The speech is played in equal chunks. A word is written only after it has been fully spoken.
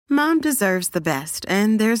Mom deserves the best,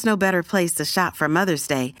 and there's no better place to shop for Mother's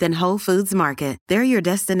Day than Whole Foods Market. They're your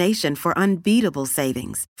destination for unbeatable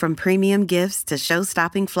savings, from premium gifts to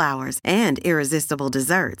show-stopping flowers and irresistible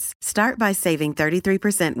desserts. Start by saving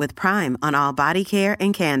 33% with Prime on all body care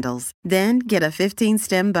and candles. Then get a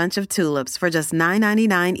 15-stem bunch of tulips for just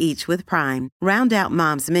 $9.99 each with Prime. Round out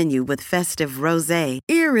Mom's menu with festive rosé,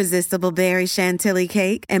 irresistible berry chantilly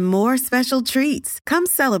cake, and more special treats. Come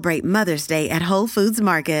celebrate Mother's Day at Whole Foods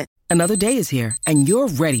Market. Another day is here, and you're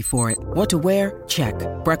ready for it. What to wear? Check.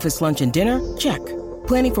 Breakfast, lunch, and dinner? Check.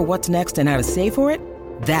 Planning for what's next and how to save for it?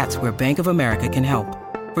 That's where Bank of America can help.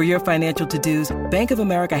 For your financial to-dos, Bank of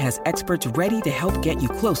America has experts ready to help get you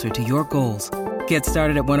closer to your goals. Get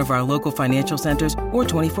started at one of our local financial centers or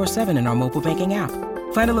 24/7 in our mobile banking app.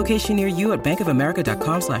 Find a location near you at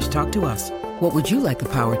bankofamerica.com/talktous. What would you like the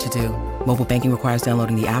power to do? Mobile banking requires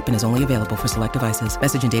downloading the app and is only available for select devices.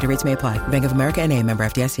 Message and data rates may apply. Bank of America N.A., member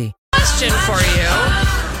FDIC. Question for you.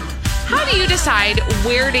 How do you decide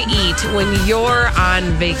where to eat when you're on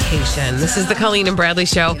vacation? This is the Colleen and Bradley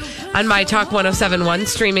Show on My Talk 1071,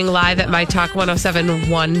 streaming live at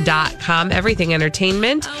mytalk1071.com. Everything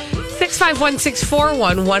Entertainment.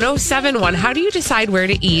 651-641-1071. How do you decide where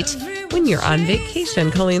to eat when you're on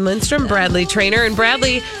vacation? Colleen Lindstrom, Bradley Trainer. And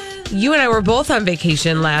Bradley, you and I were both on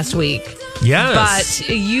vacation last week. Yes. But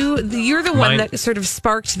you're the one that sort of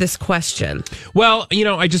sparked this question. Well,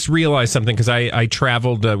 I just realized something because I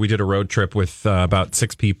traveled. We did a road trip with about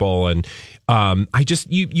 6 people, and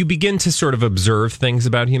you begin to sort of observe things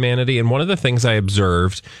about humanity. And one of the things I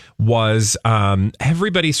observed was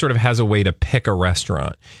everybody sort of has a way to pick a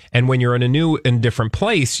restaurant. And when you're in a new and different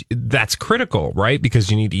place, that's critical, right? Because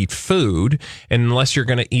you need to eat food. And unless you're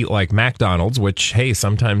going to eat like McDonald's, which, hey,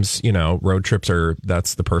 sometimes, road trips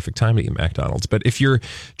that's the perfect time to eat McDonald's. But if you're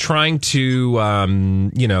trying to,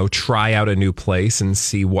 try out a new place and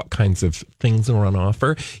see what kinds of things are on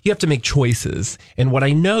offer, you have to make choices. And what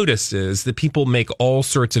I noticed is that people make all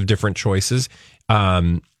sorts of different choices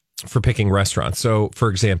for picking restaurants. So, for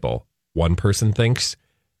example, one person thinks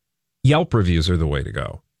Yelp reviews are the way to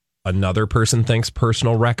go. Another person thinks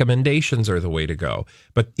personal recommendations are the way to go.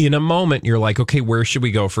 But in a moment, you're like, okay, where should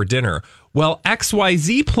we go for dinner? Well,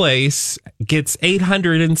 XYZ place gets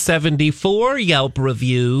 874 Yelp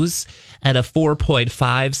reviews at a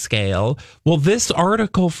 4.5 scale. Well, this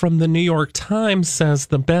article from the New York Times says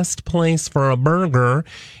the best place for a burger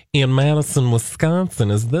in Madison,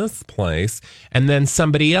 Wisconsin is this place. And then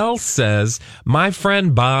somebody else says, my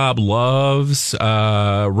friend Bob loves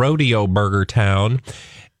Rodeo Burger Town.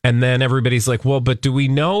 And then everybody's like, well, but do we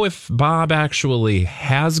know if Bob actually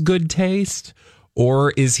has good taste?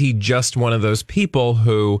 Or is he just one of those people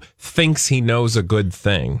who thinks he knows a good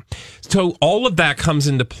thing? So all of that comes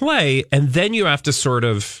into play, and then you have to sort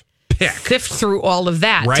of sift through all of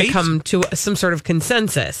that, right, to come to some sort of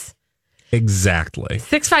consensus. Exactly.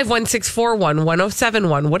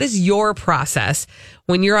 651-641-1071. What is your process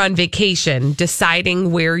when you're on vacation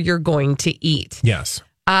deciding where you're going to eat? Yes.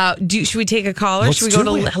 Should we take a caller? Let's go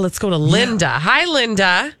to Linda. Yeah. Hi,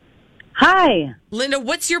 Linda. Hi. Linda,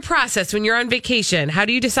 what's your process when you're on vacation? How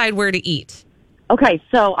do you decide where to eat? Okay,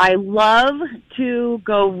 so I love to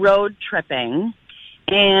go road tripping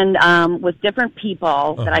and with different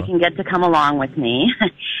people that I can get to come along with me.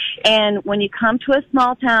 And when you come to a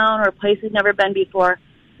small town or a place you've never been before,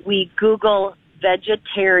 we Google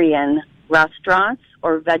vegetarian restaurants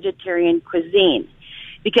or vegetarian cuisine.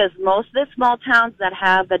 Because most of the small towns that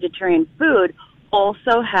have vegetarian food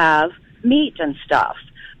also have meat and stuff.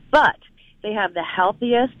 But they have the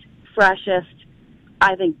healthiest, freshest,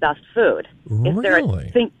 I think, best food. Really?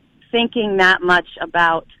 If they're thinking that much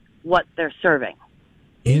about what they're serving.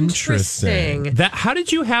 Interesting. How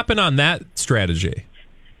did you happen on that strategy?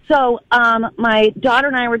 So my daughter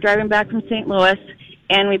and I were driving back from St. Louis,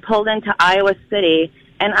 and we pulled into Iowa City,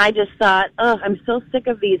 and I just thought, I'm so sick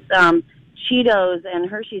of these Cheetos and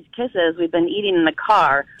Hershey's Kisses we've been eating in the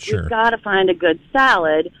car. Sure. We've got to find a good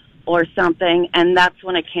salad or something, and that's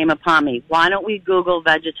when it came upon me. Why don't we Google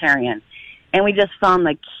vegetarian? And we just found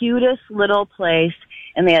the cutest little place,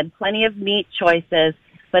 and they had plenty of meat choices,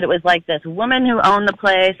 but it was like this woman who owned the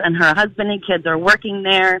place, and her husband and kids are working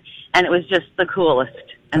there, and it was just the coolest.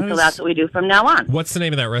 And so that's what we do from now on. What's the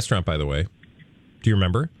name of that restaurant, by the way? Do you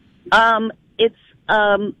remember? It's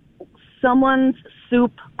someone's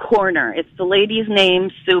Soup Corner. It's the lady's name,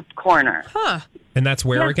 Soup Corner. Huh. And that's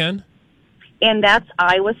where again? And that's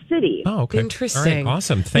Iowa City. Oh, okay. Interesting. All right,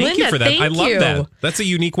 awesome. Thank you for that. I love that. That's a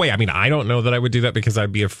unique way. I mean, I don't know that I would do that because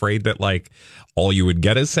I'd be afraid that, all you would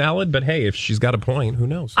get is salad. But hey, if she's got a point, who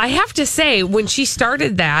knows? I have to say, when she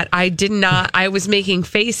started that, I was making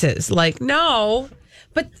faces like, no.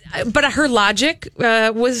 But her logic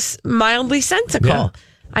was mildly sensical. Yeah.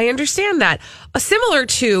 I understand that. Similar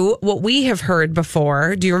to what we have heard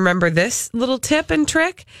before. Do you remember this little tip and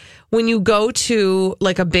trick? When you go to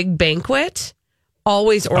like a big banquet,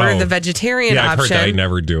 always order the vegetarian option. I've heard that. I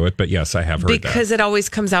never do it, but yes, I have heard that. Because it always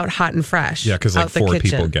comes out hot and fresh. Yeah, because like 4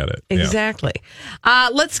 people get it. Exactly. Yeah.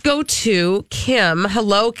 Let's go to Kim.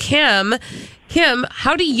 Hello, Kim. Kim,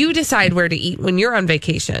 how do you decide where to eat when you're on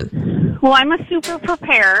vacation? Well, I'm a super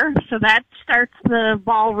preparer, so that starts the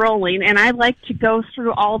ball rolling. And I like to go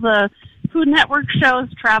through all the Food Network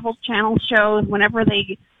shows, Travel Channel shows, whenever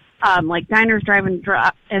they, like Diners, Drive and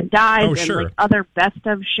Dives, and like other best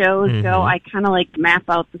of shows go. I kind of like map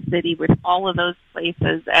out the city with all of those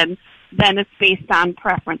places, and then it's based on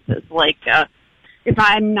preferences. Like if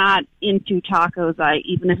I'm not into tacos,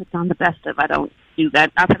 even if it's on the best of, I don't do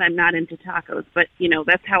that. Not that I'm not into tacos, but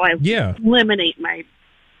that's how I eliminate my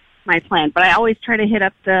plan. But I always try to hit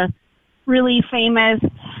up the really famous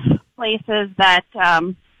places that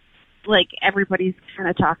like everybody's kind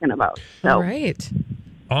of talking about. So. Right.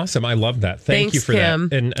 Awesome. I love that. Thank you for Kim.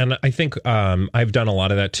 that. And I think I've done a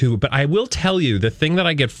lot of that too. But I will tell you, the thing that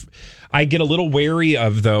I get a little wary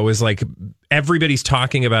of, though, is like everybody's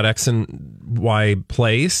talking about X and Y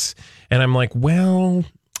place. And I'm like, well,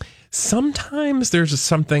 sometimes there's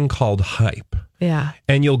something called hype. Yeah.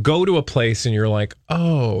 And you'll go to a place and you're like,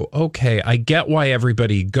 oh, okay, I get why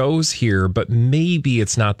everybody goes here, but maybe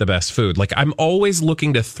it's not the best food. Like, I'm always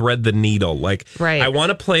looking to thread the needle. Like, I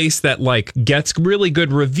want a place that like gets really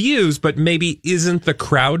good reviews, but maybe isn't the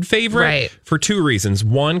crowd favorite for 2 reasons.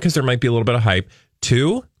 1, because there might be a little bit of hype.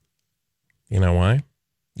 2, you know why?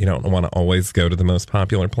 You don't want to always go to the most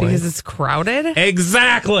popular place. Because it's crowded?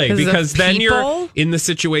 Exactly. Because then you're in the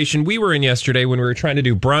situation we were in yesterday when we were trying to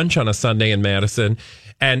do brunch on a Sunday in Madison,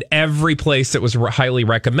 and every place that was highly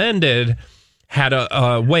recommended had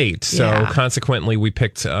a wait. So consequently, we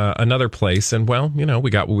picked another place, and well, we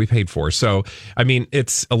got what we paid for. So, I mean,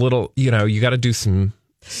 it's a little, you got to do some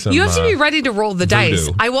you have to be ready to roll the dice.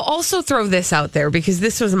 I will also throw this out there because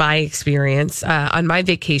this was my experience on my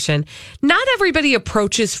vacation. Not everybody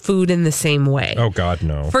approaches food in the same way. Oh, God,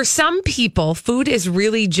 no. For some people, food is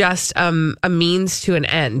really just a means to an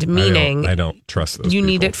end, meaning I don't trust those you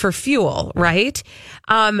people. need it for fuel, right?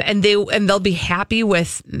 And they'll be happy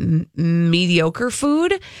with mediocre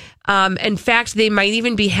food. In fact, they might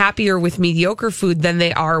even be happier with mediocre food than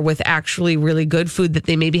they are with actually really good food that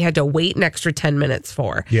they maybe had to wait an extra 10 minutes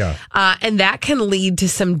for. Yeah. And that can lead to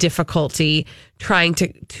some difficulty trying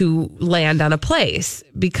to land on a place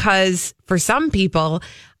because for some people,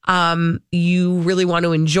 you really want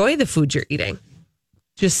to enjoy the food you're eating.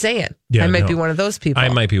 Just saying. I might be one of those people. I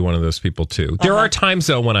might be one of those people too. There are times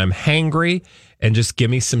though when I'm hangry and just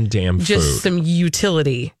give me some damn food. Just some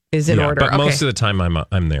utility is in order. But most of the time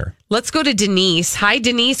I'm there. Let's go to Denise. Hi,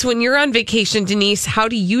 Denise. When you're on vacation, Denise, how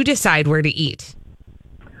do you decide where to eat?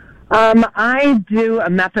 I do a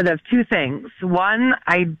method of 2 things. One,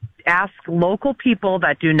 I ask local people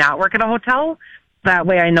that do not work at a hotel. That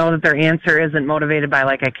way I know that their answer isn't motivated by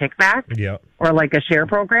like a kickback or like a share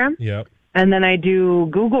program. Yep. And then I do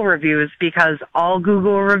Google reviews because all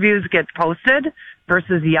Google reviews get posted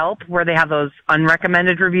versus Yelp where they have those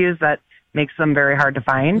unrecommended reviews that makes them very hard to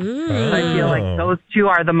find. So I feel like those 2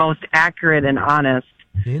 are the most accurate and honest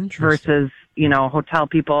versus, hotel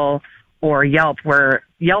people or Yelp, where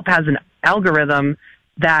Yelp has an algorithm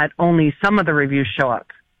that only some of the reviews show up.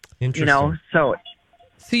 Interesting. So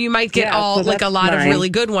you might get a lot of really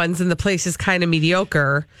good ones and the place is kind of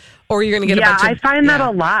mediocre, or you're going to get a bunch of... I find that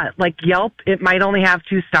a lot. Like Yelp, it might only have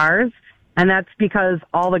 2 stars, and that's because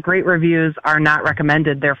all the great reviews are not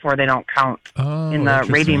recommended, therefore they don't count in the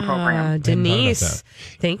rating program. Denise,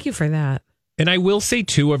 thank you for that. And I will say,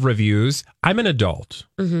 too, of reviews, I'm an adult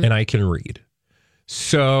and I can read.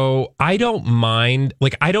 So I don't mind,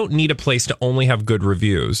 I don't need a place to only have good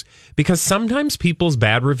reviews because sometimes people's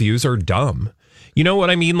bad reviews are dumb. You know what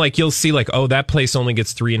I mean? Like you'll see that place only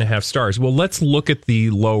gets 3.5 stars. Well, let's look at the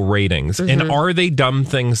low ratings. And are they dumb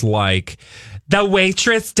things like the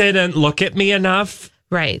waitress didn't look at me enough?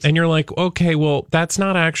 Right. And you're like, okay, well, that's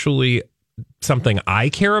not actually something I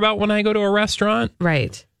care about when I go to a restaurant.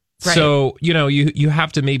 Right. So, you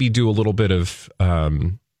have to maybe do a little bit of,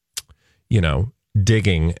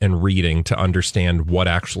 digging and reading to understand what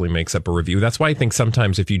actually makes up a review. That's why I think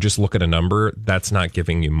sometimes if you just look at a number, that's not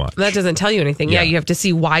giving you much. That doesn't tell you anything. Yeah, you have to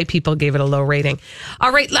see why people gave it a low rating.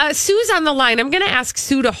 All right, Sue's on the line. I'm going to ask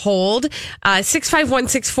Sue to hold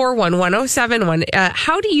 651-641-1071.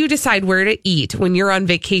 How do you decide where to eat when you're on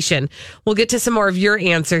vacation? We'll get to some more of your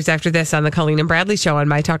answers after this on the Colleen and Bradley Show on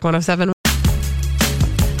My Talk 107.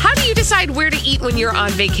 How do you decide decide where to eat when you're on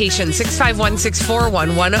vacation?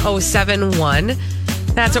 651-641-1071.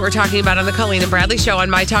 That's what we're talking about on the Colleen and Bradley Show on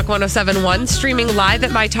My Talk 1071, streaming live at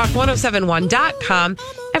MyTalk1071.com.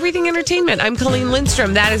 Everything Entertainment. I'm Colleen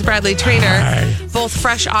Lindstrom. That is Bradley Traynor. Both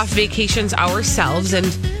fresh off vacations ourselves and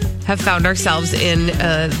have found ourselves in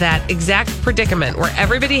that exact predicament where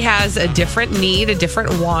everybody has a different need, a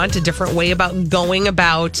different want, a different way about going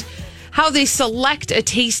about how they select a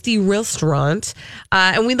tasty restaurant.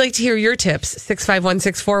 And we'd like to hear your tips,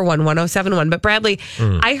 651-641-1071. But Bradley,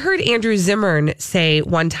 I heard Andrew Zimmern say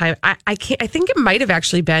one time, I think it might have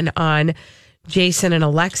actually been on Jason and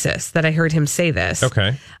Alexis that I heard him say this.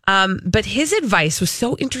 Okay. But his advice was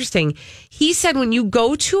so interesting. He said when you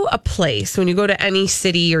go to a place, when you go to any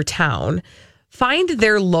city or town, find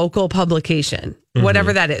their local publication,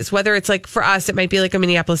 whatever that is. Whether it's like for us, it might be like a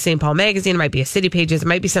Minneapolis St. Paul magazine, it might be a City Pages, it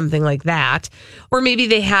might be something like that. Or maybe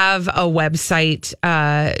they have a website,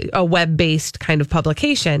 a web-based kind of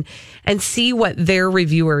publication, and see what their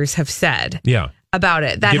reviewers have said. Yeah. About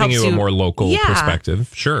it. That Giving helps you a more local perspective.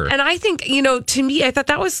 Sure. And I think, to me, I thought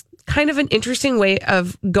that was kind of an interesting way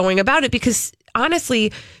of going about it because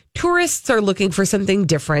honestly, tourists are looking for something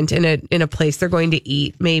different in a place they're going to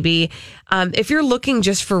eat, maybe. If you're looking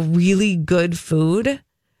just for really good food,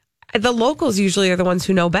 the locals usually are the ones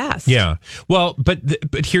who know best. Yeah. Well, but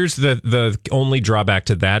here's the only drawback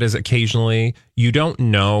to that is occasionally you don't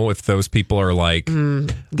know if those people are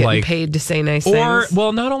getting paid to say nice things.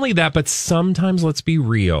 Well, not only that, but sometimes, let's be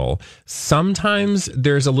real, sometimes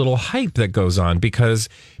there's a little hype that goes on because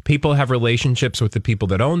people have relationships with the people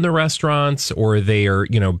that own the restaurants, or they are,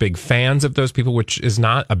 big fans of those people, which is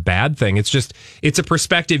not a bad thing. It's just, it's a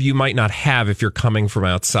perspective you might not have if you're coming from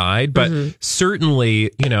outside. But certainly,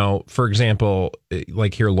 for example,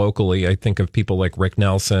 like here locally, I think of people like Rick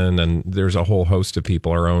Nelson, and there's a whole host of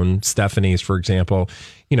people, our own Stephanie's, for example.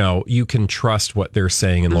 You can trust what they're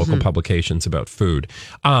saying in local publications about food.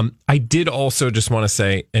 I did also just want to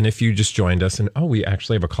say, and if you just joined us, and we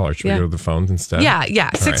actually have a caller. Should we go to the phones instead? Yeah.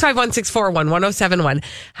 651-641-1071.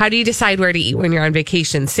 How do you decide where to eat when you're on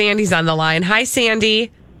vacation? Sandy's on the line. Hi,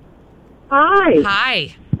 Sandy. Hi.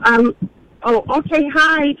 Hi. Okay.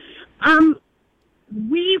 Hi.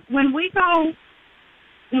 When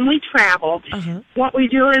we travel, what we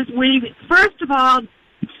do is we, first of all,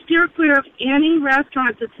 steer clear of any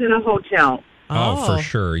restaurant that's in a hotel. Oh, for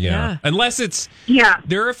sure, yeah. Unless it's... Yeah.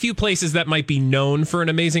 There are a few places that might be known for an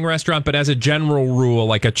amazing restaurant, but as a general rule,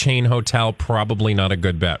 like a chain hotel, probably not a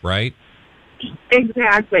good bet, right?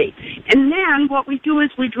 Exactly. And then what we do is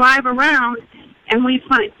we drive around and we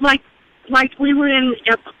find... Like we were on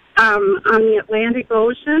the Atlantic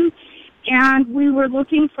Ocean, and we were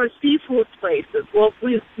looking for seafood places. Well,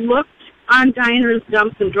 we looked on diners,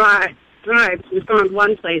 dumps, and drives. We found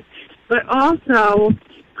one place, but also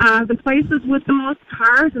the places with the most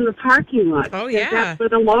cars in the parking lot. Oh yeah, that's where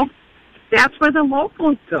the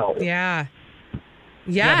locals go. Yeah. Yes.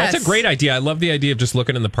 Yeah, that's a great idea. I love the idea of just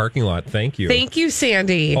looking in the parking lot. Thank you. Thank you,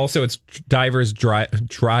 Sandy. Also, it's drive-ins, diners,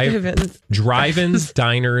 drive-ins,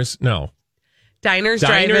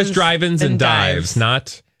 and dives,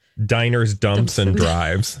 not diners, dumps, and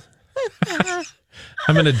drives.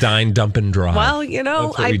 I'm going to dine, dump, and drive. Well,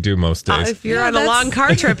 that's what we do most days. If you're on a long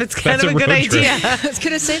car trip, it's kind of a good idea. I was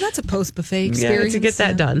going to say that's a post-buffet experience. To get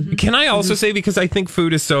that done. Can I also say, because I think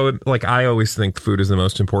food is so, I always think food is the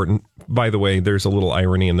most important. By the way, there's a little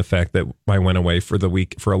irony in the fact that I went away for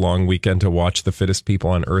a long weekend to watch the fittest people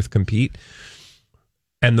on earth compete.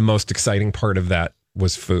 And the most exciting part of that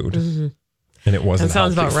was food. Mm-hmm. And it wasn't. That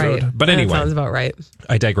sounds about right. But anyway, that sounds about right.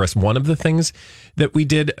 I digress. One of the things that we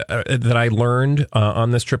did that I learned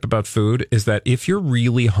on this trip about food is that if you're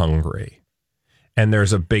really hungry and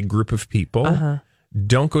there's a big group of people,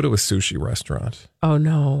 don't go to a sushi restaurant. Oh,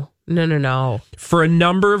 no. No. For a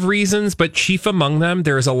number of reasons, but chief among them,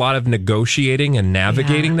 there is a lot of negotiating and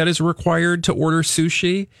navigating that is required to order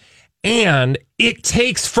sushi. And it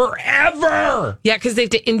takes forever. Yeah, because they have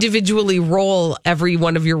to individually roll every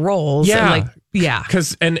one of your rolls. Yeah.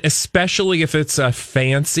 And and especially if it's a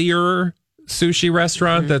fancier sushi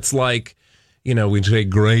restaurant that's we take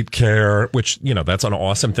great care, which, that's an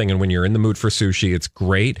awesome thing. And when you're in the mood for sushi, it's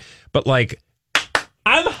great. But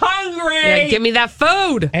I'm hungry. Yeah, give me that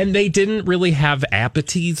food. And they didn't really have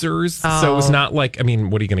appetizers. So it was not what are you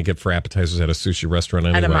going to get for appetizers at a sushi restaurant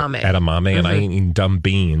anyway? Edamame. And I ain't eating dumb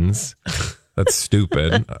beans. That's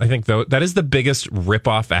stupid. I think that is the biggest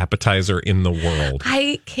rip-off appetizer in the world.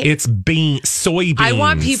 It's soybeans. I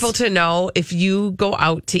want people to know, if you go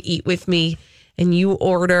out to eat with me and you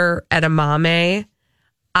order edamame,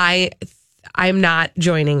 I I'm not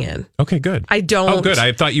joining in. Okay, good. I don't. Oh, good.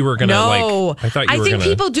 I thought you were going to I think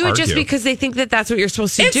people do it just because they think that that's what you're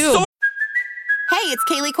supposed to do. Hey, it's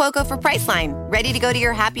Kaylee Cuoco for Priceline. Ready to go to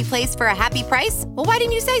your happy place for a happy price? Well, why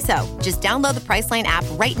didn't you say so? Just download the Priceline app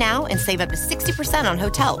right now and save up to 60% on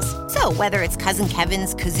hotels. So whether it's Cousin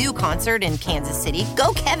Kevin's Kazoo Concert in Kansas City,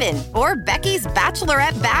 go Kevin, or Becky's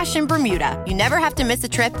Bachelorette Bash in Bermuda, you never have to miss a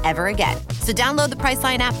trip ever again. So download the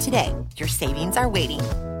Priceline app today. Your savings are waiting.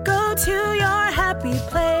 Go to your happy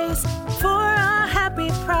place for a happy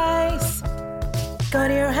price. Go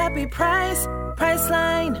to your happy price,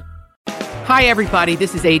 Priceline. Hi, everybody.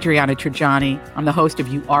 This is Adriana Trajani. I'm the host of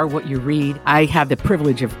You Are What You Read. I have the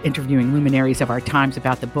privilege of interviewing luminaries of our times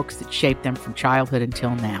about the books that shaped them from childhood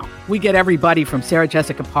until now. We get everybody from Sarah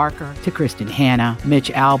Jessica Parker to Kristen Hanna, Mitch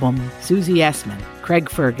Albom, Susie Essman, Craig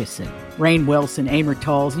Ferguson, Rainn Wilson, Amor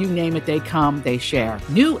Tolls, you name it, they come, they share.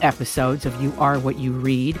 New episodes of You Are What You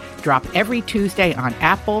Read drop every Tuesday on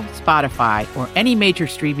Apple, Spotify, or any major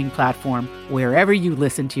streaming platform wherever you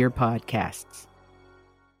listen to your podcasts.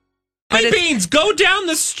 Beans, go down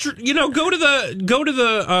the street, go to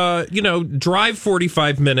the drive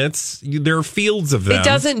 45 minutes. There are fields of them. It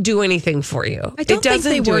doesn't do anything for you. I don't think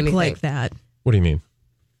they work like that. What do you mean?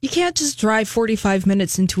 You can't just drive 45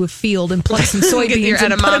 minutes into a field and pluck some soybeans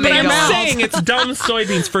and put them in your mouth. I'm saying it's dumb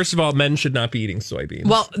soybeans. First of all, men should not be eating soybeans.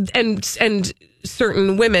 Well, and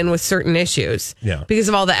certain women with certain issues, because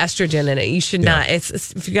of all the estrogen in it, you should not. It's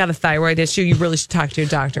if you got a thyroid issue, you really should talk to your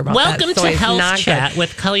doctor about that. Welcome to Health Chat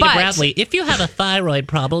with Colleen Bradley. If you have a thyroid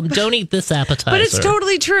problem, don't eat this appetizer. But it's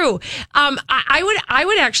totally true. I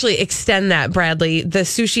would actually extend that, Bradley. The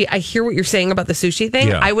sushi. I hear what you're saying about the sushi thing.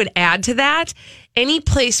 Yeah. I would add to that any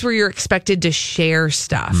place where you're expected to share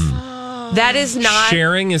stuff. That is not...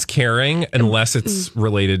 Sharing is caring unless it's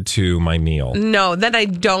related to my meal. No, then I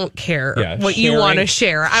don't care what you want to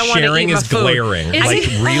share. I want to eat my food. Sharing is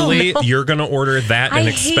glaring. Really? You're going to order that and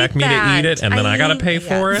expect me to eat it and then I got to pay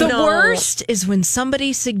for it? The worst is when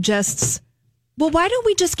somebody suggests, well, why don't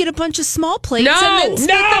we just get a bunch of small plates and then split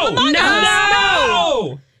them among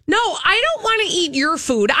us? No, I don't want to eat your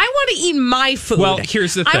food. I want to eat my food. Well,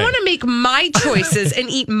 here's the thing. I want to make my choices and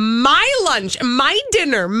eat my lunch, my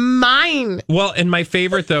dinner, mine. Well, and my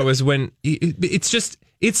favorite, though, is when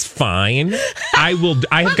it's fine. I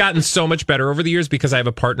have gotten so much better over the years because I have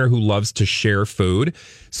a partner who loves to share food.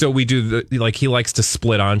 So we do he likes to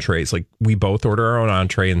split entrees. Like we both order our own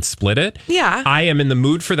entree and split it. Yeah. I am in the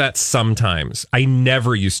mood for that sometimes. I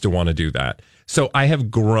never used to want to do that. So I have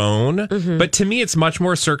grown, but to me, it's much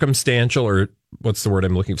more circumstantial, or what's the word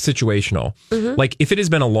I'm looking for? Situational. Like if it has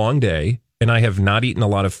been a long day and I have not eaten a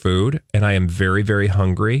lot of food and I am very, very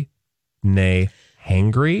hungry, nay,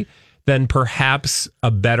 hangry, then perhaps a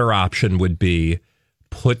better option would be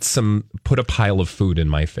put a pile of food in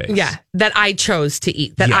my face. Yeah, that I chose to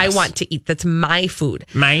eat, that I want to eat. That's my food.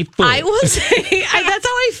 My food. I will say, that's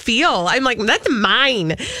how I feel. I'm like, that's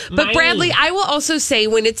mine. But Bradley, I will also say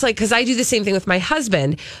when it's like, because I do the same thing with my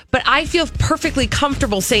husband, but I feel perfectly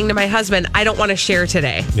comfortable saying to my husband, I don't want to share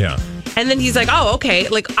today. Yeah. And then he's like, oh, okay.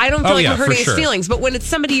 Like, I don't feel like I'm hurting his feelings. But when it's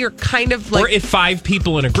somebody you're kind of like... Or if 5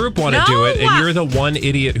 people in a group want to do it and you're the one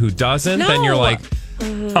idiot who doesn't, then you're like...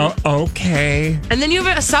 Oh, okay. And then you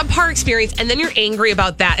have a subpar experience, and then you're angry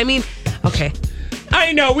about that. I mean, okay.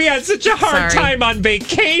 I know, we had such a hard time on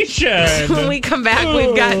vacation. When we come back,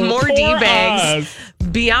 we've got more D-bags.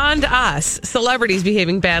 Beyond us, celebrities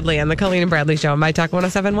behaving badly on the Colleen and Bradley Show on My Talk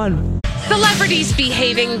 107.1. Celebrities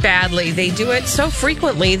behaving badly. They do it so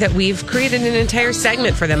frequently that we've created an entire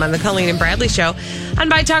segment for them on the Colleen and Bradley Show on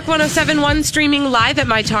My Talk 107.1, streaming live at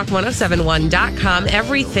MyTalk1071.com.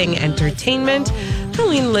 Everything Entertainment.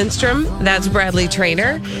 Colleen Lindstrom, that's Bradley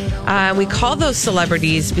Traynor. We call those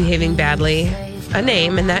celebrities behaving badly a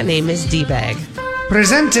name, and that name is D-Bag.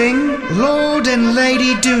 Presenting Lord and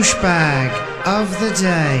Lady Douchebag of the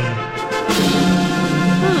Day.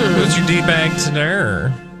 Who's your D-Bag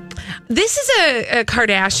today? This is a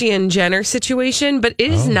Kardashian-Jenner situation, but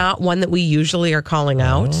it is not one that we usually are calling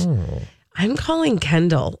out. I'm calling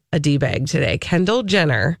Kendall a D-bag today. Kendall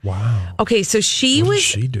Jenner. Wow. Okay, so she What did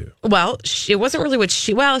she do? Well, it wasn't really what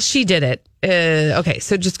she did it. Okay,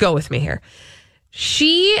 so just go with me here.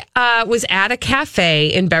 She was at a cafe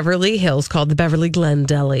in Beverly Hills called the Beverly Glen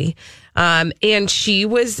Deli. And she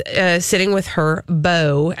was sitting with her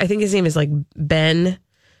beau. I think his name is like Ben,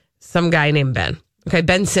 some guy named Ben. Okay,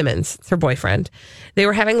 Ben Simmons, it's her boyfriend. They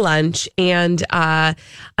were having lunch, and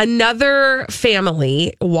another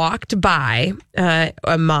family walked by,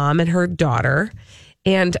 a mom and her daughter,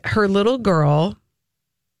 and her little girl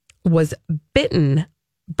was bitten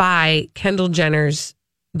by Kendall Jenner's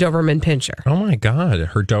Doberman Pinscher. Oh my God.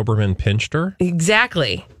 Her Doberman pinched her?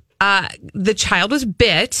 Exactly. The child was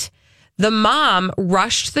bit. The mom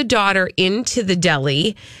rushed the daughter into the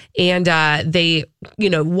deli and they,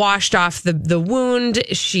 washed off the wound.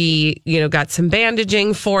 She, got some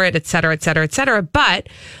bandaging for it, et cetera, et cetera, et cetera. But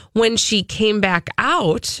when she came back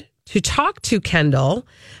out to talk to Kendall,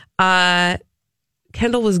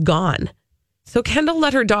 Kendall was gone. So Kendall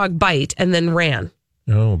let her dog bite and then ran.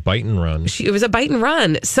 Oh, bite and run. It was a bite and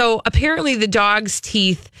run. So apparently the dog's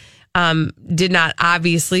teeth did not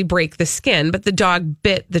obviously break the skin, but the dog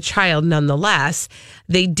bit the child nonetheless.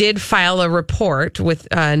 They did file a report with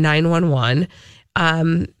 911.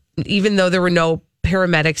 Even though there were no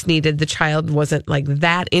paramedics needed, the child wasn't like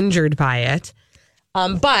that injured by it.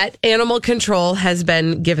 But animal control has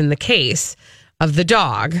been given the case of the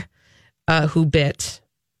dog who bit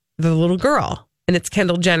the little girl, and it's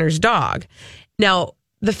Kendall Jenner's dog. Now,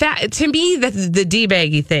 the fact to me that the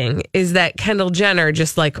D-baggy thing is that Kendall Jenner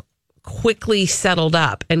just like quickly settled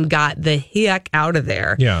up and got the heck out of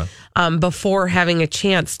there. Yeah. Before having a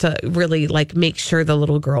chance to really like make sure the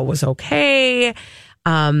little girl was okay.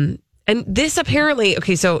 And this apparently,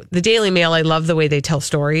 okay, so the Daily Mail, I love the way they tell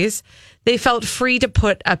stories. They felt free to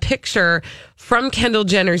put a picture from Kendall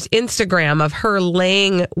Jenner's Instagram of her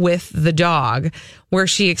laying with the dog, where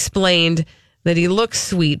she explained that he looks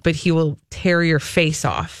sweet, but he will tear your face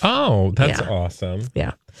off. Oh, that's awesome.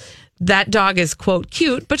 Yeah. That dog is, quote,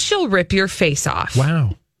 cute, but she'll rip your face off.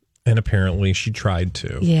 Wow. And apparently she tried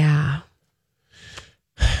to. Yeah.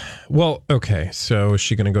 Well, okay. So is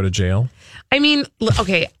she going to go to jail? I mean,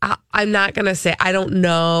 okay, I'm not going to say, I don't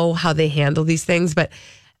know how they handle these things, but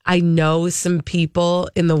I know some people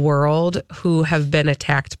in the world who have been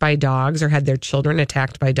attacked by dogs or had their children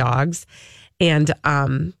attacked by dogs. And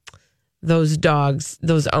those dogs,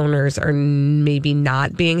 those owners are maybe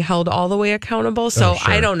not being held all the way accountable. So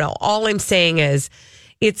sure. I don't know. All I'm saying is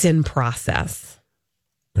it's in process.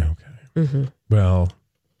 Okay. Mm-hmm. Well,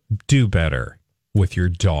 do better with your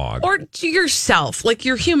dog. Or to yourself, like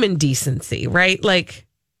your human decency, right? Like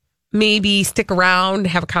maybe stick around,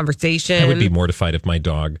 have a conversation. I would be mortified if my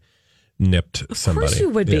dog nipped somebody. Of course you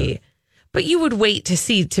would be. But you would wait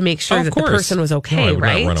to make sure that the person was okay, no, I would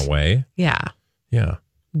right? not run away. Yeah. Yeah.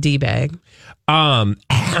 D-bag. I'm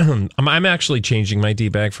actually changing my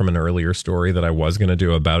D-bag from an earlier story that I was going to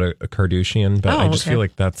do about a Kardashian, but I just feel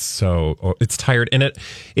like that's it's tired. And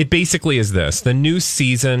it basically is this. The new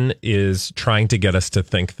season is trying to get us to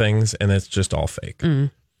think things, and it's just all fake.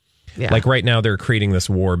 Mm. Yeah. Like right now, they're creating this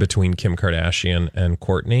war between Kim Kardashian and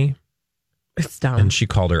Kourtney. It's dumb. And she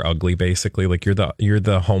called her ugly, basically. Like you're the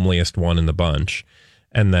homeliest one in the bunch.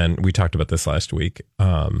 And then we talked about this last week.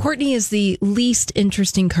 Kourtney is the least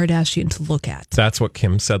interesting Kardashian to look at. That's what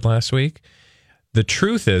Kim said last week. The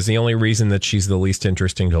truth is, the only reason that she's the least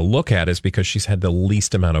interesting to look at is because she's had the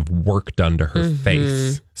least amount of work done to her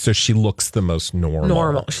face. So she looks the most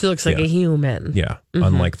normal. She looks like a human. Yeah.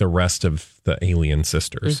 Unlike the rest of the alien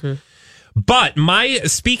sisters. But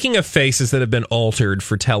speaking of faces that have been altered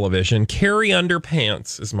for television, Carrie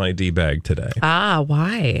Underpants is my D-bag today. Ah,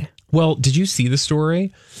 why? Well, did you see the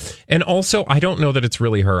story? And also, I don't know that it's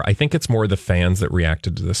really her. I think it's more the fans that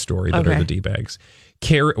reacted to the story that are the D-bags.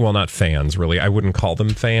 Well, not fans, really. I wouldn't call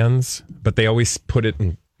them fans, but they always put it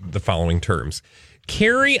in the following terms.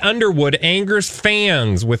 Carrie Underwood angers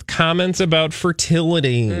fans with comments about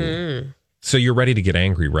fertility. So you're ready to get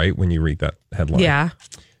angry, right, when you read that headline? Yeah.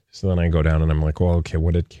 So then I go down and I'm like, well, okay,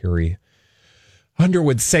 what did Carrie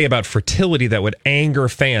Underwood say about fertility that would anger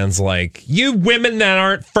fans? Like, you women that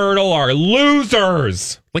aren't fertile are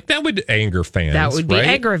losers. Like, that would anger fans. That would be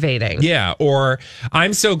aggravating. Yeah. Or,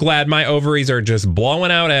 I'm so glad my ovaries are just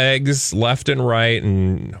blowing out eggs left and right,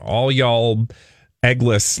 and all y'all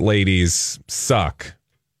eggless ladies suck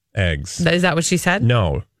eggs. Is that what she said?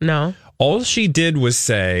 No. All she did was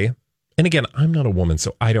say, and again, I'm not a woman,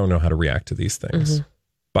 so I don't know how to react to these things.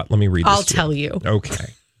 But let me read this. I'll tell you.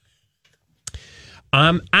 Okay.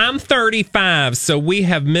 I'm 35, so we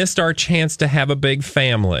have missed our chance to have a big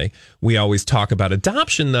family. We always talk about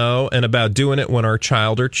adoption, though, and about doing it when our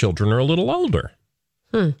child or children are a little older.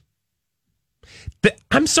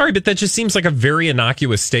 I'm sorry, but that just seems like a very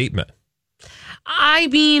innocuous statement. I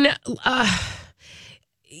mean,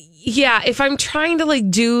 yeah, if I'm trying to like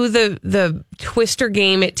do the twister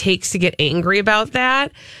game it takes to get angry about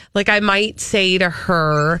that, like I might say to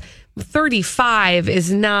her, 35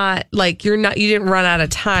 is not like you didn't run out of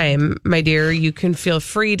time, my dear. You can feel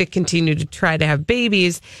free to continue to try to have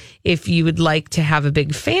babies if you would like to have a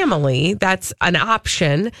big family. That's an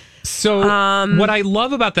option. So what I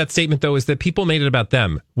love about that statement, though, is that people made it about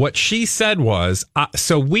them. What she said was,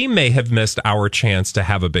 so we may have missed our chance to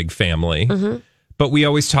have a big family, but we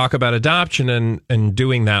always talk about adoption and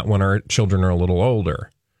doing that when our children are a little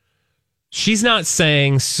older. She's not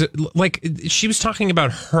saying, like, she was talking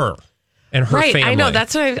about her and her family. I know.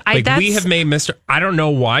 That's what we have missed. I don't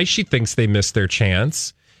know why she thinks they missed their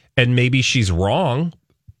chance, and maybe she's wrong,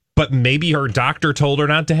 but maybe her doctor told her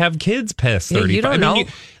not to have kids past 35. You don't know.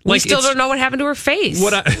 We still don't know what happened to her face.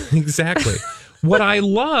 Exactly. What I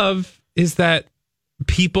love is that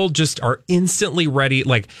people just are instantly ready.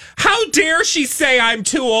 Like, how dare she say I'm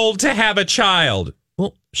too old to have a child?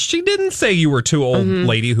 Well, she didn't say you were too old,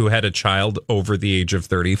 lady who had a child over the age of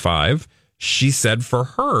 35. She said for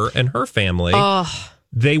her and her family,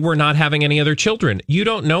 they were not having any other children. You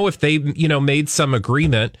don't know if they, made some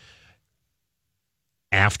agreement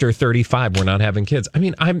after 35, we're not having kids. I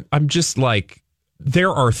mean, I'm just like,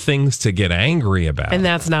 there are things to get angry about. And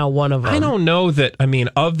that's not one of them. I don't know that,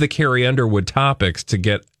 of the Carrie Underwood topics to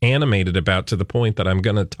get animated about to the point that I'm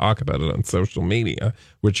going to talk about it on social media,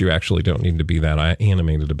 which you actually don't need to be that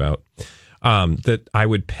animated about, that I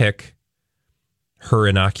would pick her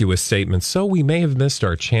innocuous statement. So we may have missed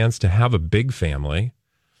our chance to have a big family,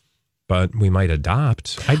 but we might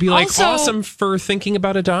adopt. I'd be like, also, awesome for thinking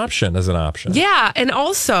about adoption as an option. Yeah. And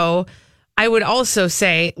also, I would also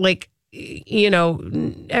say, like,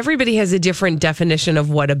 everybody has a different definition of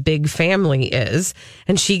what a big family is,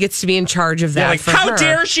 and she gets to be in charge of that. Like, how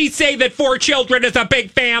dare she say that 4 children is a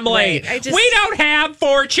big family? Right, we don't have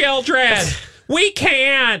 4 children. We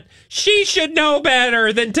can't. She should know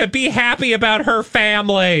better than to be happy about her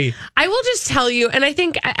family. I will just tell you, and I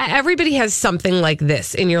think everybody has something like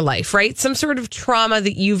this in your life, right? Some sort of trauma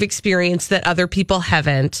that you've experienced that other people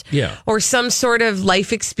haven't. Yeah. Or some sort of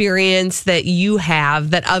life experience that you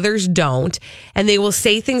have that others don't. And they will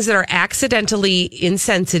say things that are accidentally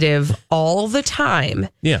insensitive all the time.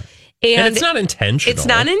 Yeah. And it's not intentional. It's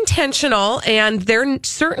not intentional, and they're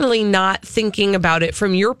certainly not thinking about it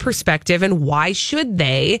from your perspective. And why should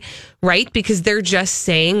they, right? Because they're just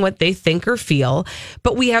saying what they think or feel.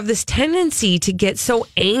 But we have this tendency to get so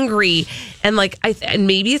angry, and and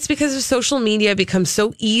maybe it's because of social media. It becomes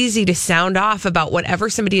so easy to sound off about whatever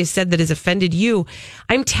somebody has said that has offended you.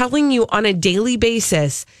 I'm telling you, on a daily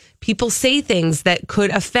basis, people say things that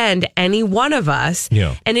could offend any one of us.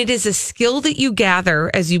 Yeah. And it is a skill that you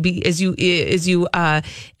gather as you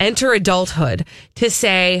enter adulthood to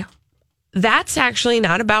say, that's actually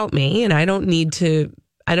not about me, and I don't need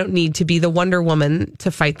to be the Wonder Woman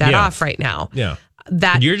to fight that off right now. Yeah.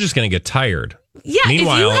 That you're just going to get tired. Yeah.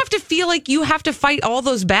 Meanwhile, if you have to feel like you have to fight all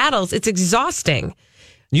those battles, it's exhausting.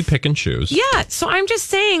 You pick and choose. Yeah. So I'm just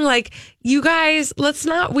saying, like, you guys,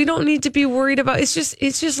 we don't need to be worried about, it's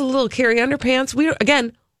just a little Carrie Underpants.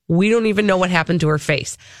 We don't even know what happened to her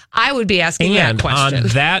face. I would be asking that question. And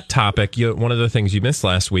on that topic, one of the things you missed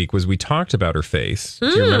last week was we talked about her face. Do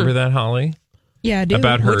you remember that, Holly? Yeah, I do.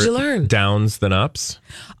 About her What'd you learn? downs than ups.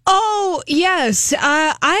 Oh, yes.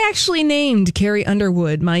 I actually named Carrie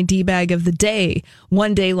Underwood my D-bag of the day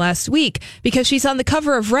one day last week because she's on the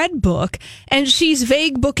cover of Red Book, and she's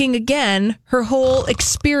vague booking again her whole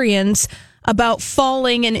experience about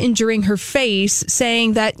falling and injuring her face,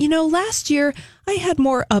 saying that, last year I had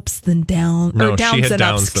more ups than downs. No, or downs she had than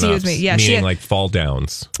downs ups. than ups. Excuse me. Yeah, meaning she had, like fall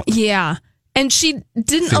downs. Yeah. And she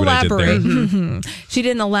didn't elaborate. She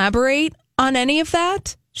didn't elaborate on any of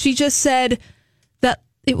that. She just said that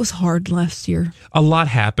it was hard last year. A lot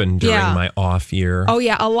happened during my off year. Oh,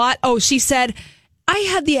 yeah, a lot. Oh, she said, I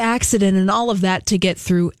had the accident and all of that to get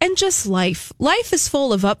through, and just life. Life is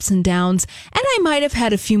full of ups and downs, and I might have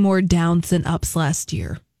had a few more downs than ups last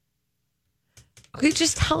year. Okay,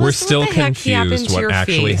 just tell us. We're still confused what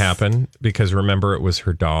actually face. happened, because remember, it was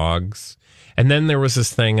her dogs. And then there was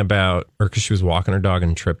this thing about, or because she was walking her dog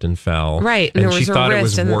and tripped and fell. Right. And she thought it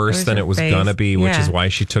was worse than it was going to be, which is why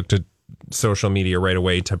she took to social media right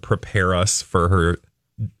away to prepare us for her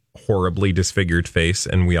horribly disfigured face.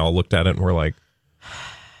 And we all looked at it and were like,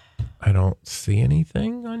 I don't see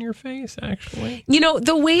anything on your face, actually.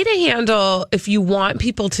 The way to handle, if you want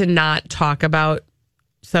people to not talk about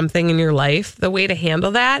something in your life, the way to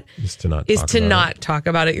handle that is to not talk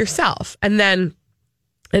about it yourself. And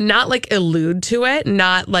not like allude to it,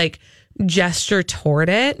 not like gesture toward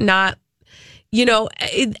it, not,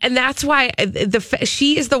 and that's why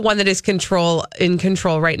she is the one that is in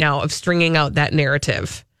control right now of stringing out that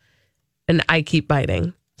narrative. And I keep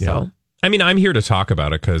biting. So I mean, I'm here to talk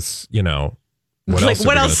about it because, what Like, else,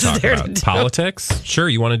 what are we else gonna is talk there about? to do? Politics? Sure.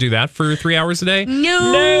 You want to do that for 3 hours a day?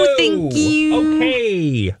 No, thank you.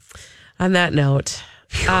 Okay. On that note,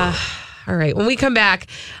 all right. When we come back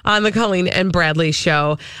on the Colleen and Bradley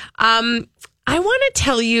show, I want to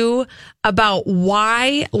tell you about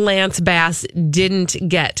why Lance Bass didn't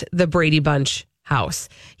get the Brady Bunch house.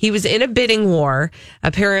 He was in a bidding war.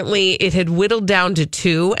 Apparently, it had whittled down to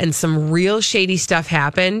 2, and some real shady stuff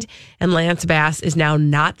happened. And Lance Bass is now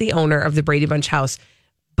not the owner of the Brady Bunch house,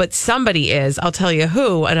 but somebody is. I'll tell you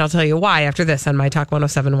who, and I'll tell you why after this on My Talk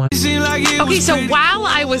 107.1. Okay, so while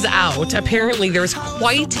I was out, apparently there was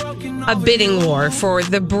quite a bidding war for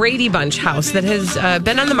the Brady Bunch house that has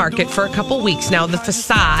been on the market for a couple weeks now, the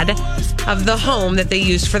facade of the home that they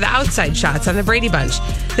used for the outside shots on the Brady Bunch.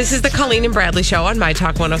 This is the Colleen and Bradley show on My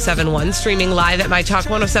Talk 107.1, streaming live at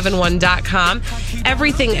MyTalk1071.com.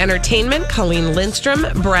 Everything Entertainment, Colleen Lindstrom,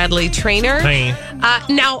 Bradley Trainer. Hi.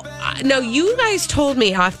 Now, you guys told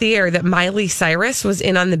me off the air that Miley Cyrus was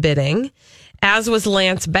in on the bidding, as was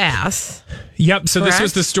Lance Bass. Yep. So Correct? This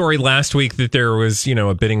was the story last week that there was,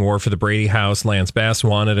 a bidding war for the Brady house. Lance Bass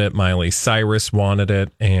wanted it. Miley Cyrus wanted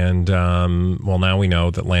it. And, now we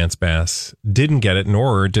know that Lance Bass didn't get it,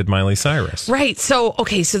 nor did Miley Cyrus. Right. So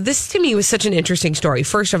this to me was such an interesting story.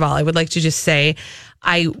 First of all, I would like to just say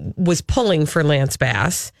I was pulling for Lance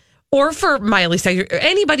Bass or for Miley Cyrus,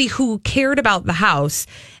 anybody who cared about the house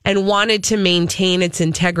and wanted to maintain its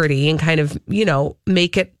integrity and kind of,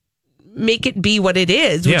 make it be what it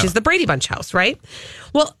is, which is the Brady Bunch house, right?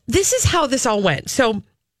 Well, this is how this all went. So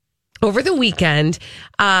over the weekend,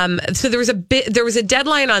 so there was a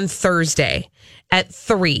deadline on Thursday at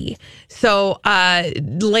 3. So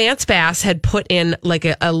Lance Bass had put in like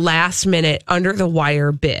a last minute under the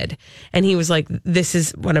wire bid, and he was like, "This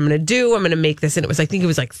is what I'm going to do. I'm going to make this," and it was like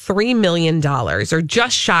 $3 million or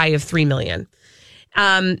just shy of $3 million.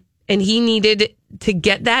 And he needed to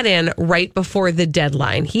get that in right before the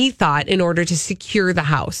deadline, he thought, in order to secure the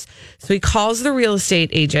house. So he calls the real estate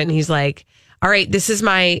agent and he's like, "All right, this is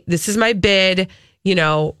my bid.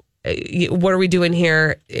 What are we doing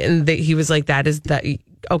here?" And he was like,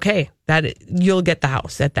 "Okay, that you'll get the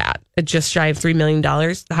house at that. At just shy of $3 million,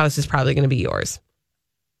 the house is probably going to be yours."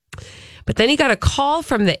 But then he got a call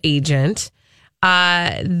from the agent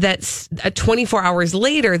that's 24 hours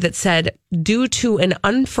later that said, due to an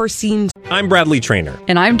unforeseen... I'm Bradley Trainer.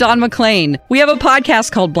 And I'm Don McClain. We have a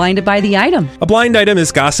podcast called Blinded by the Item. A blind item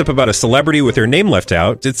is gossip about a celebrity with their name left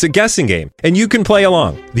out. It's a guessing game, and you can play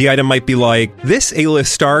along. The item might be like, this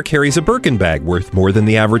A-list star carries a Birkin bag worth more than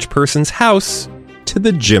the average person's house to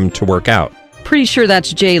the gym to work out. Pretty sure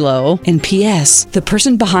that's J-Lo. And P.S. the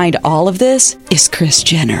person behind all of this is Kris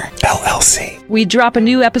Jenner, LLC. We drop a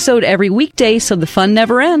new episode every weekday so the fun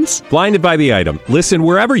never ends. Blinded by the Item. Listen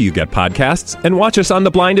wherever you get podcasts and watch us on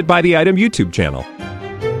the Blinded by the Item YouTube channel.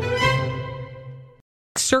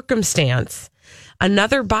 Circumstance,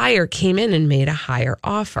 another buyer came in and made a higher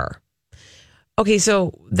offer. Okay,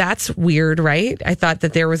 so that's weird, right? I thought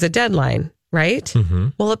that there was a deadline, right? Mm-hmm.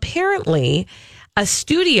 Well, apparently... a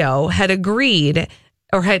studio had agreed,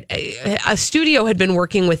 or a studio had been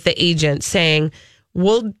working with the agent saying,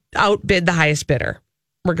 "We'll outbid the highest bidder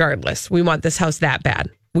regardless. We want this house that bad.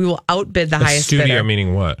 We will outbid the highest bidder." Studio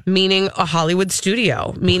meaning what? Meaning a Hollywood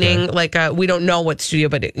studio, meaning like we don't know what studio,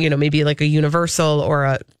 but maybe like a Universal or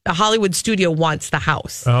a Hollywood studio wants the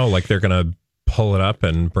house. Oh, like they're going to pull it up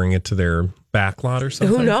and bring it to their backlot or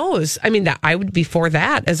something? Who knows? I mean, I would be for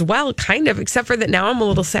that as well, kind of, except for that now I'm a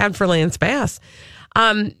little sad for Lance Bass.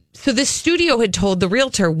 So this studio had told the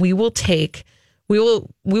realtor, we will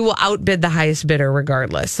outbid the highest bidder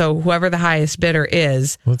regardless. So whoever the highest bidder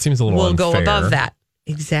is, well, it seems a little will unfair. go above that.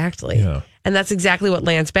 Exactly. Yeah. And that's exactly what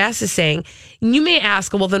Lance Bass is saying. And you may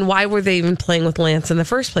ask, well, then why were they even playing with Lance in the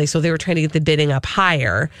first place? So they were trying to get the bidding up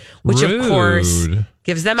higher, which Rude. of course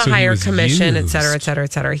gives them a So he higher was commission, et used. cetera, et cetera,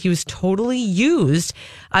 et cetera. He was totally used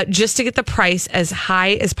just to get the price as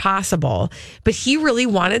high as possible. But he really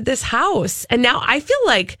wanted this house. And now I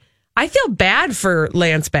feel bad for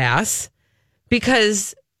Lance Bass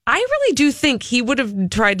because I really do think he would have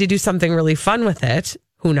tried to do something really fun with it.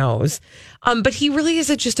 Who knows? But he really is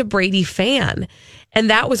just a Brady fan.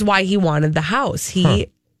 And that was why he wanted the house.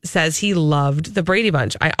 He says he loved the Brady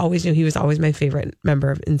Bunch. I always knew he was always my favorite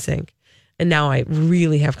member of NSYNC. And now I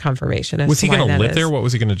really have confirmation as Was to he why going to that live is. there? What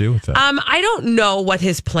was he going to do with it? I don't know what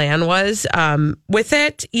his plan was with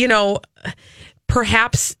it.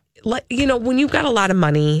 Perhaps, when you've got a lot of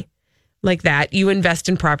money like that, you invest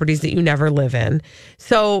in properties that you never live in.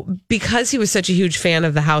 So because he was such a huge fan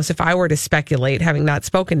of the house, if I were to speculate, having not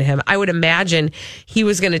spoken to him, I would imagine he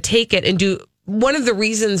was going to take it and do one of the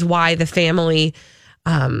reasons why the family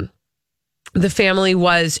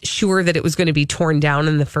was sure that it was going to be torn down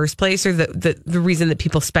in the first place, or the reason that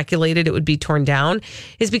people speculated it would be torn down,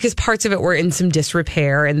 is because parts of it were in some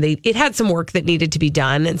disrepair and it had some work that needed to be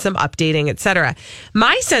done and some updating, etc.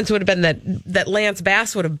 My sense would have been that Lance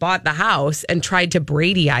Bass would have bought the house and tried to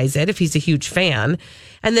Bradyize it if he's a huge fan,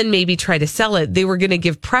 and then maybe try to sell it. They were going to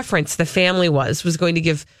give preference. The family was going to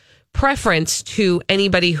give preference to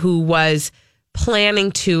anybody who was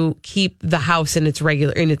planning to keep the house in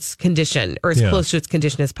its condition, or as close to its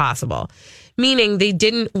condition as possible. Meaning they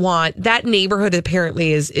didn't want that neighborhood.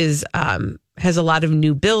 Apparently has a lot of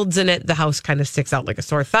new builds in it. The house kind of sticks out like a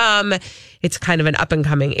sore thumb. It's kind of an up and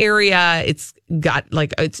coming area. It's got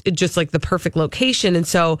it's just like the perfect location. And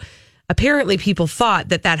so apparently people thought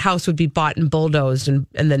that house would be bought and bulldozed and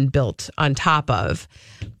then built on top of.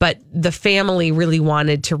 But the family really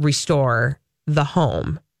wanted to restore the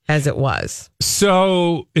home as it was.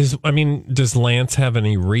 So does Lance have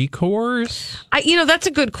any recourse? That's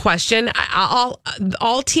a good question. All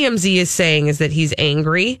TMZ is saying is that he's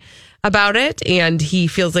angry about it and he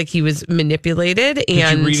feels like he was manipulated.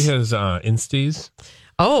 Did you read his Insties?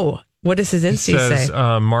 Oh, what does his Insties say?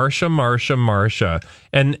 Marsha.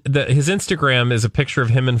 And his Instagram is a picture of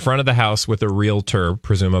him in front of the house with a realtor,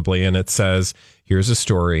 presumably. And it says, here's a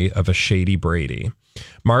story of a shady Brady.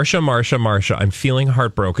 Marsha, I'm feeling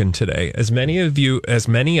heartbroken today. As many of you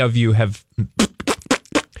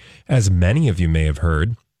may have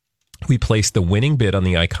heard, we placed the winning bid on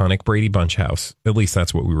the iconic Brady Bunch house. At least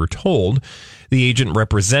that's what we were told. The agent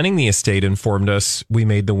representing the estate informed us we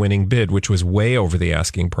made the winning bid, which was way over the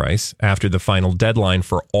asking price after the final deadline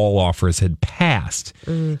for all offers had passed.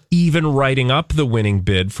 Even writing up the winning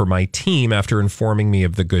bid for my team after informing me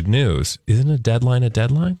of the good news. Isn't a deadline a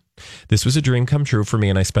deadline? This was a dream come true for me,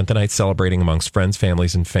 and I spent the night celebrating amongst friends,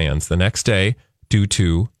 families, and fans. The next day, due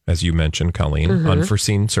to, as you mentioned, Colleen,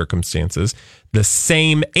 unforeseen circumstances, the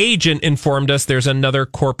same agent informed us there's another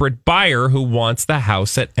corporate buyer who wants the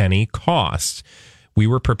house at any cost. We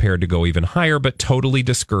were prepared to go even higher, but totally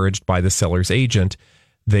discouraged by the seller's agent.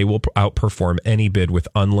 They will outperform any bid with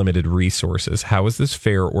unlimited resources. How is this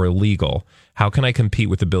fair or legal? How can I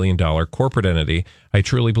compete with a $1 billion corporate entity? I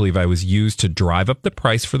truly believe I was used to drive up the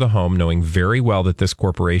price for the home, knowing very well that this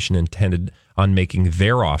corporation intended on making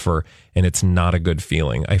their offer, and it's not a good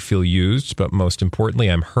feeling. I feel used, but most importantly,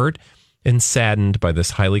 I'm hurt and saddened by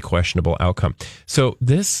this highly questionable outcome. So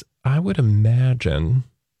this, I would imagine...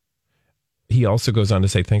 He also goes on to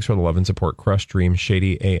say, thanks for the love and support. Crush Dream,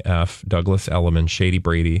 Shady AF, Douglas Elliman, Shady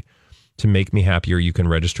Brady. To make me happier, you can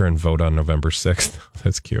register and vote on November 6th.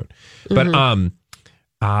 That's cute. But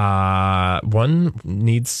one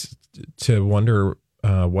needs to wonder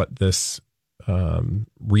what this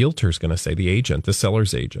realtor's going to say, the agent, the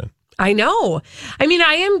seller's agent. I know.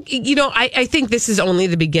 I think this is only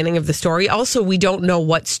the beginning of the story. Also, we don't know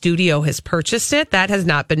what studio has purchased it. That has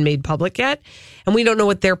not been made public yet. And we don't know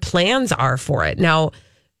what their plans are for it. Now,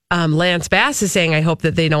 Lance Bass is saying, I hope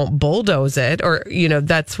that they don't bulldoze it. Or,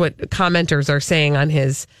 that's what commenters are saying on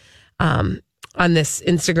his, on this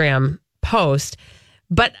Instagram post.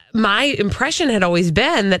 But my impression had always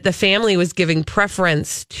been that the family was giving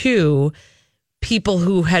preference to people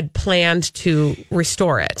who had planned to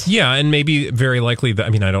restore it. Yeah, and maybe very likely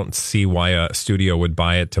that, I don't see why a studio would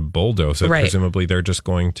buy it to bulldoze it. Right. Presumably they're just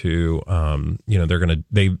going to,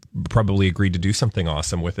 they probably agreed to do something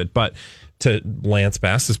awesome with it. But to Lance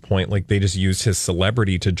Bass's point, they just used his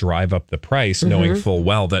celebrity to drive up the price, knowing full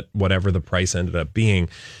well that whatever the price ended up being,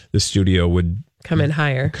 the studio would come in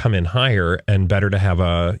higher, and better to have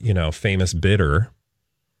a, famous bidder.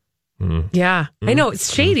 Yeah, I know,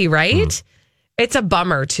 it's shady, right? It's a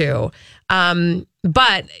bummer too.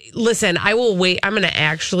 But listen, I will wait. I'm going to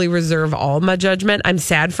actually reserve all my judgment. I'm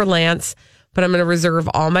sad for Lance, but I'm going to reserve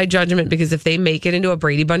all my judgment because if they make it into a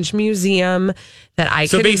Brady Bunch museum that I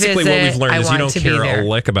can visit, so basically what we've learned is you don't care a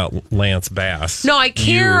lick about Lance Bass. No, I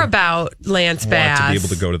care about Lance Bass. Want to be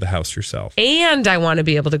able to go to the house yourself. And I want to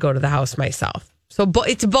be able to go to the house myself. So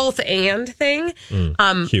it's both and thing.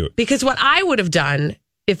 Cute. Because what I would have done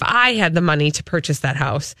if I had the money to purchase that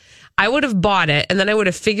house, I would have bought it and then I would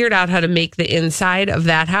have figured out how to make the inside of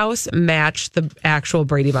that house match the actual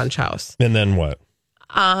Brady Bunch house. And then what?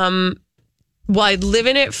 Well, I'd live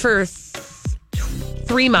in it for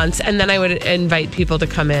 3 months and then I would invite people to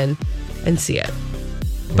come in and see it.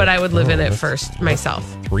 But I would live in it first myself.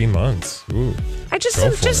 3 months. Ooh. I just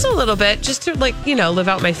a little bit, just to live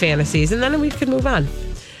out my fantasies and then we could move on.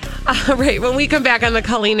 All right, when we come back on the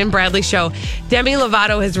Colleen and Bradley show, Demi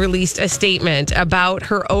Lovato has released a statement about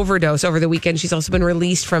her overdose over the weekend. She's also been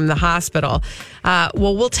released from the hospital.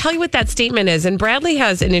 We'll tell you what that statement is. And Bradley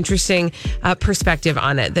has an interesting perspective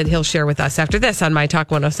on it that he'll share with us after this on My Talk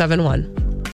 1071.